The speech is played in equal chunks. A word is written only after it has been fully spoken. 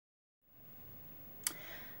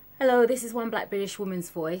Hello, this is One Black British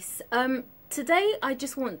Woman's Voice. Today I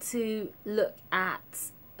just want to look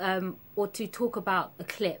at or to talk about a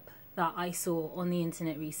clip that I saw on the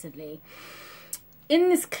internet recently. In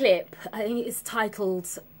this clip, I think it's titled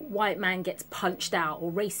 "White Man Gets Punched Out"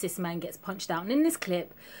 or "Racist Man Gets Punched Out." And in this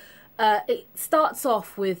clip, it starts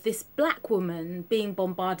off with this black woman being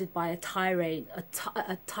bombarded by a tirade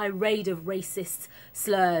of racist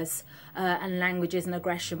slurs and languages and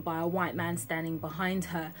aggression by a white man standing behind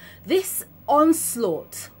her. This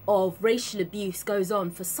onslaught of racial abuse goes on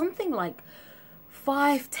for something like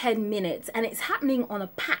 5-10 minutes, and it's happening on a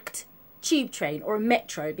packed tube train or a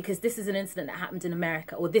metro, because this is an incident that happened in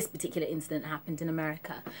America, or this particular incident happened in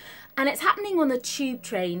America, and it's happening on a tube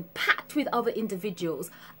train packed with other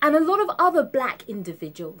individuals and a lot of other black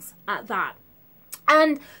individuals at that.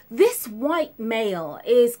 And this white male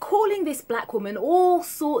is calling this black woman all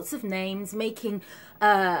sorts of names, making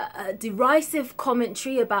a derisive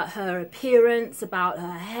commentary about her appearance, about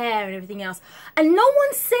her hair and everything else. And no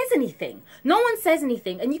one says anything. No one says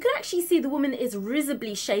anything. And you can actually see the woman is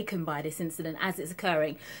visibly shaken by this incident as it's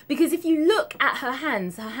occurring. Because if you look at her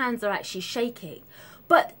hands are actually shaking.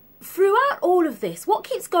 But throughout all of this, what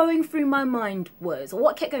keeps going through my mind was, or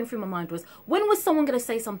what kept going through my mind was, when was someone going to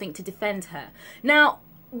say something to defend her? Now,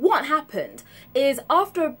 what happened is,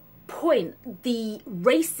 after a point, the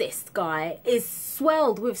racist guy is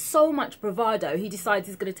swelled with so much bravado, he decides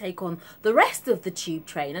he's going to take on the rest of the tube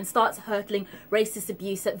train and starts hurtling racist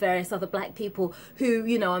abuse at various other black people who,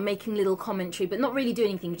 you know, are making little commentary, but not really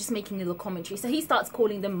doing anything, just making little commentary. So he starts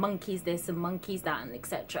calling them monkeys this and monkeys that and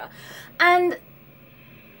etc. And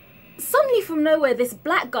suddenly from nowhere, this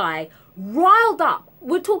black guy, riled up,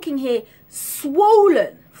 we're talking here,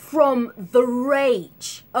 swollen from the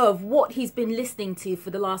rage of what he's been listening to for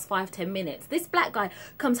the last 5-10 minutes. This black guy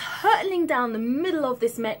comes hurtling down the middle of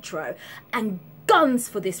this metro and guns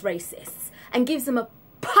for this racist and gives him a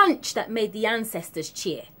punch that made the ancestors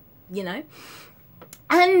cheer, you know?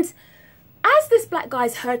 And as this black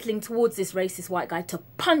guy's hurtling towards this racist white guy to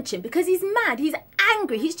punch him, because he's mad, he's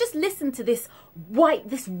angry, he's just listened to this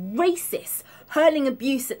racist hurling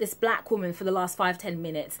abuse at this black woman for the last 5-10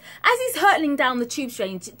 minutes. As he's hurtling down the tube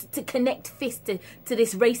train to connect fists to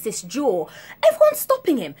this racist jaw, everyone's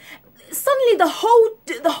stopping him. Suddenly the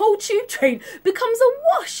whole tube train becomes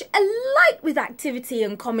awash, alight with activity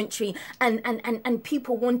and commentary and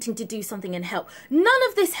people wanting to do something and help. None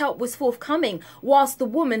of this help was forthcoming whilst the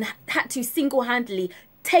woman had to single-handedly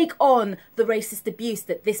take on the racist abuse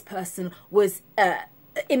that this person was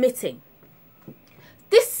emitting.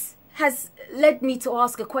 This has led me to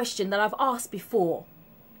ask a question that I've asked before.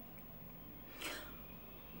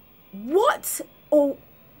 What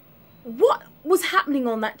was happening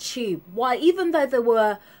on that tube? Why, even though there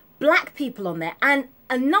were black people on there, and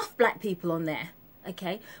enough black people on there,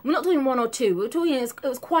 okay, we're not talking one or two, we're talking it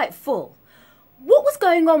was quite full. What was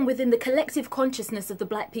going on within the collective consciousness of the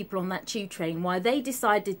black people on that tube train, why they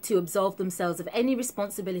decided to absolve themselves of any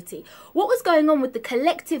responsibility? What was going on with the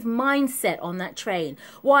collective mindset on that train?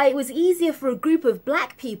 Why it was easier for a group of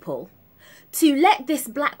black people to let this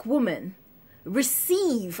black woman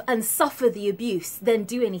receive and suffer the abuse than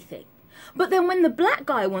do anything? But then when the black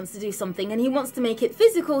guy wants to do something and he wants to make it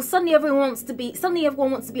physical, suddenly everyone wants to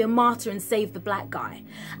be a martyr and save the black guy.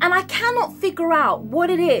 And I cannot figure out what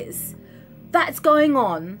it is that's going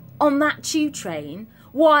on that tube train,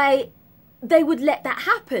 why they would let that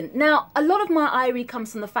happen. Now, a lot of my ire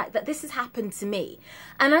comes from the fact that this has happened to me.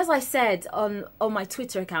 And as I said on my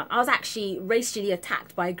Twitter account, I was actually racially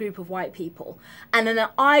attacked by a group of white people. And then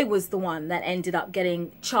I was the one that ended up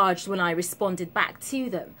getting charged when I responded back to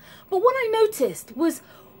them. But what I noticed was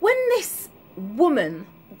when this woman,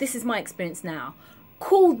 this is my experience now,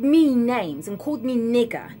 called me names and called me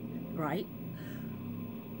nigger, right?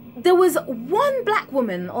 There was one black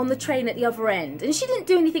woman on the train at the other end, and she didn't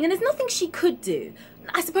do anything, and there's nothing she could do,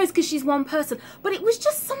 I suppose, because she's one person. But it was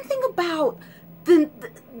just something about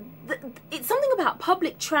it's something about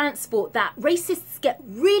public transport that racists get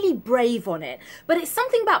really brave on it. But it's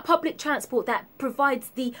something about public transport that provides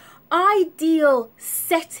the ideal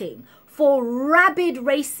setting for rabid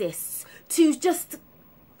racists to just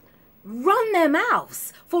run their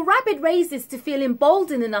mouths, for rabid racists to feel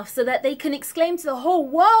emboldened enough so that they can exclaim to the whole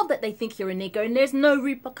world that they think you're a nigger and there's no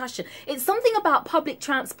repercussion. It's something about public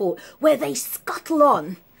transport where they scuttle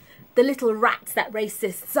on the little rats that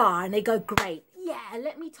racists are and they go, great, yeah,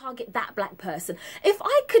 let me target that black person. If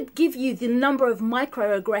I could give you the number of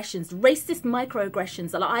microaggressions, racist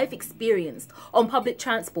microaggressions that I've experienced on public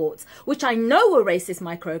transports, which I know are racist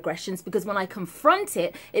microaggressions because when I confront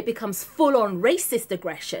it, it becomes full-on racist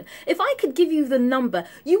aggression. If I could give you the number,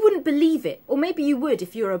 you wouldn't believe it. Or maybe you would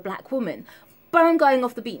if you're a black woman. But I'm going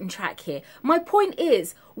off the beaten track here. My point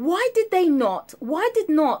is, why did the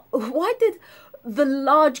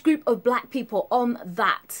large group of black people on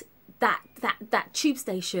that tube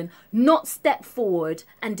station not step forward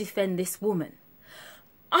and defend this woman?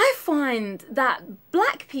 I find that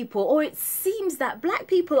black people, or it seems that black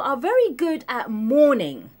people are very good at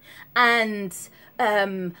mourning and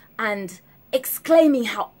exclaiming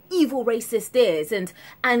how evil racist is, and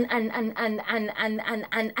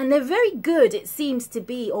they're very good, it seems to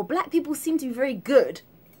be, or black people seem to be very good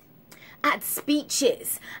at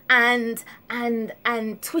speeches and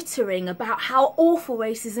twittering about how awful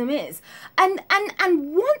racism is. And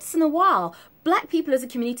once in a while, black people as a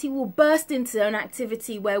community will burst into an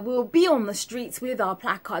activity where we'll be on the streets with our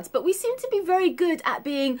placards, but we seem to be very good at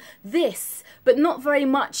being this, but not very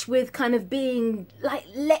much with kind of being like,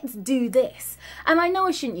 let's do this. And I know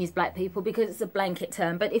I shouldn't use black people because it's a blanket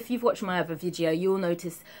term, but if you've watched my other video, you'll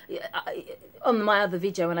notice on my other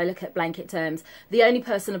video when I look at blanket terms, the only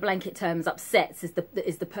person a blanket terms upsets is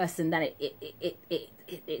the person that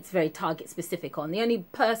it's very target specific on. The only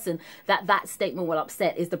person that statement will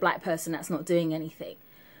upset is the black person that's not doing anything.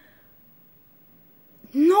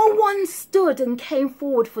 No one stood and came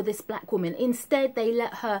forward for this black woman. Instead, they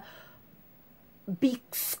let her be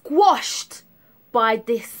squashed by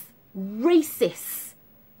this racist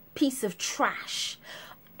piece of trash.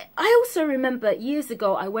 I also remember years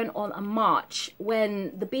ago I went on a march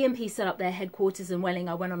when the BNP set up their headquarters in Welling.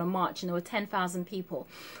 I went on a march and there were 10,000 people.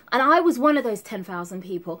 And I was one of those 10,000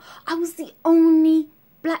 people. I was the only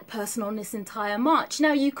black person on this entire march.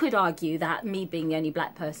 Now, you could argue that me being the only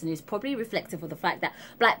black person is probably reflective of the fact that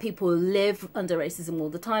black people live under racism all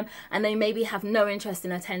the time and they maybe have no interest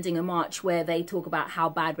in attending a march where they talk about how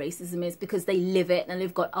bad racism is because they live it and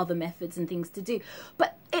they've got other methods and things to do.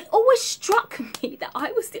 But it always struck me that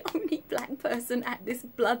I was the only black person at this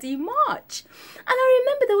bloody march. And I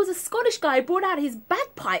remember there was a Scottish guy who brought out his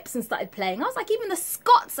bagpipes and started playing. I was like, even the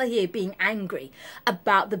Scots are here being angry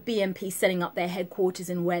about the BNP setting up their headquarters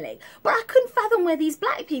in Welling. But I couldn't fathom where these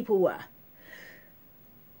black people were.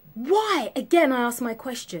 Why? Again, I asked my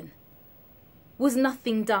question. Was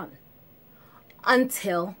nothing done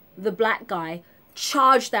until the black guy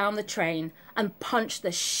charged down the train and punched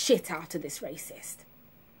the shit out of this racist.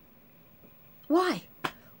 Why?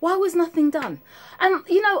 Why was nothing done? And,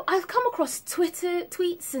 you know, I've come across Twitter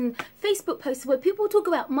tweets and Facebook posts where people talk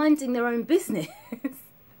about minding their own business.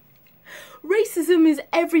 Racism is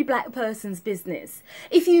every black person's business.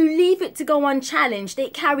 If you leave it to go unchallenged,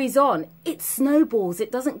 it carries on. It snowballs.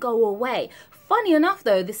 It doesn't go away. Funny enough,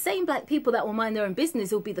 though, the same black people that will mind their own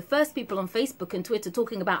business will be the first people on Facebook and Twitter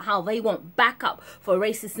talking about how they want backup for a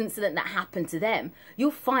racist incident that happened to them.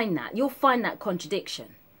 You'll find that. You'll find that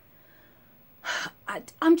contradiction.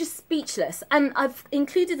 I'm just speechless. And I've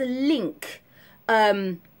included a link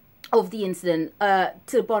of the incident to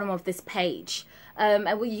the bottom of this page. And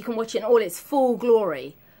you can watch it in all its full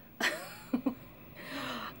glory.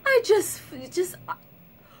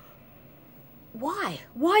 Why?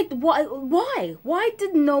 Why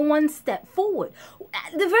did no one step forward?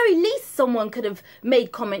 At the very least, someone could have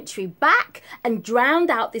made commentary back and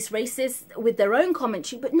drowned out this racist with their own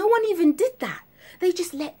commentary, but no one even did that. They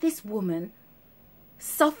just let this woman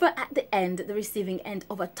suffer at the receiving end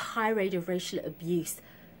of a tirade of racial abuse.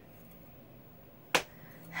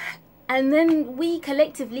 And then we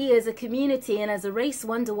collectively as a community and as a race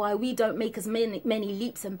wonder why we don't make as many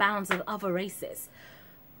leaps and bounds of other races.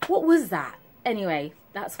 What was that? Anyway,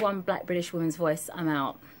 that's one black British woman's voice. I'm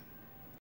out.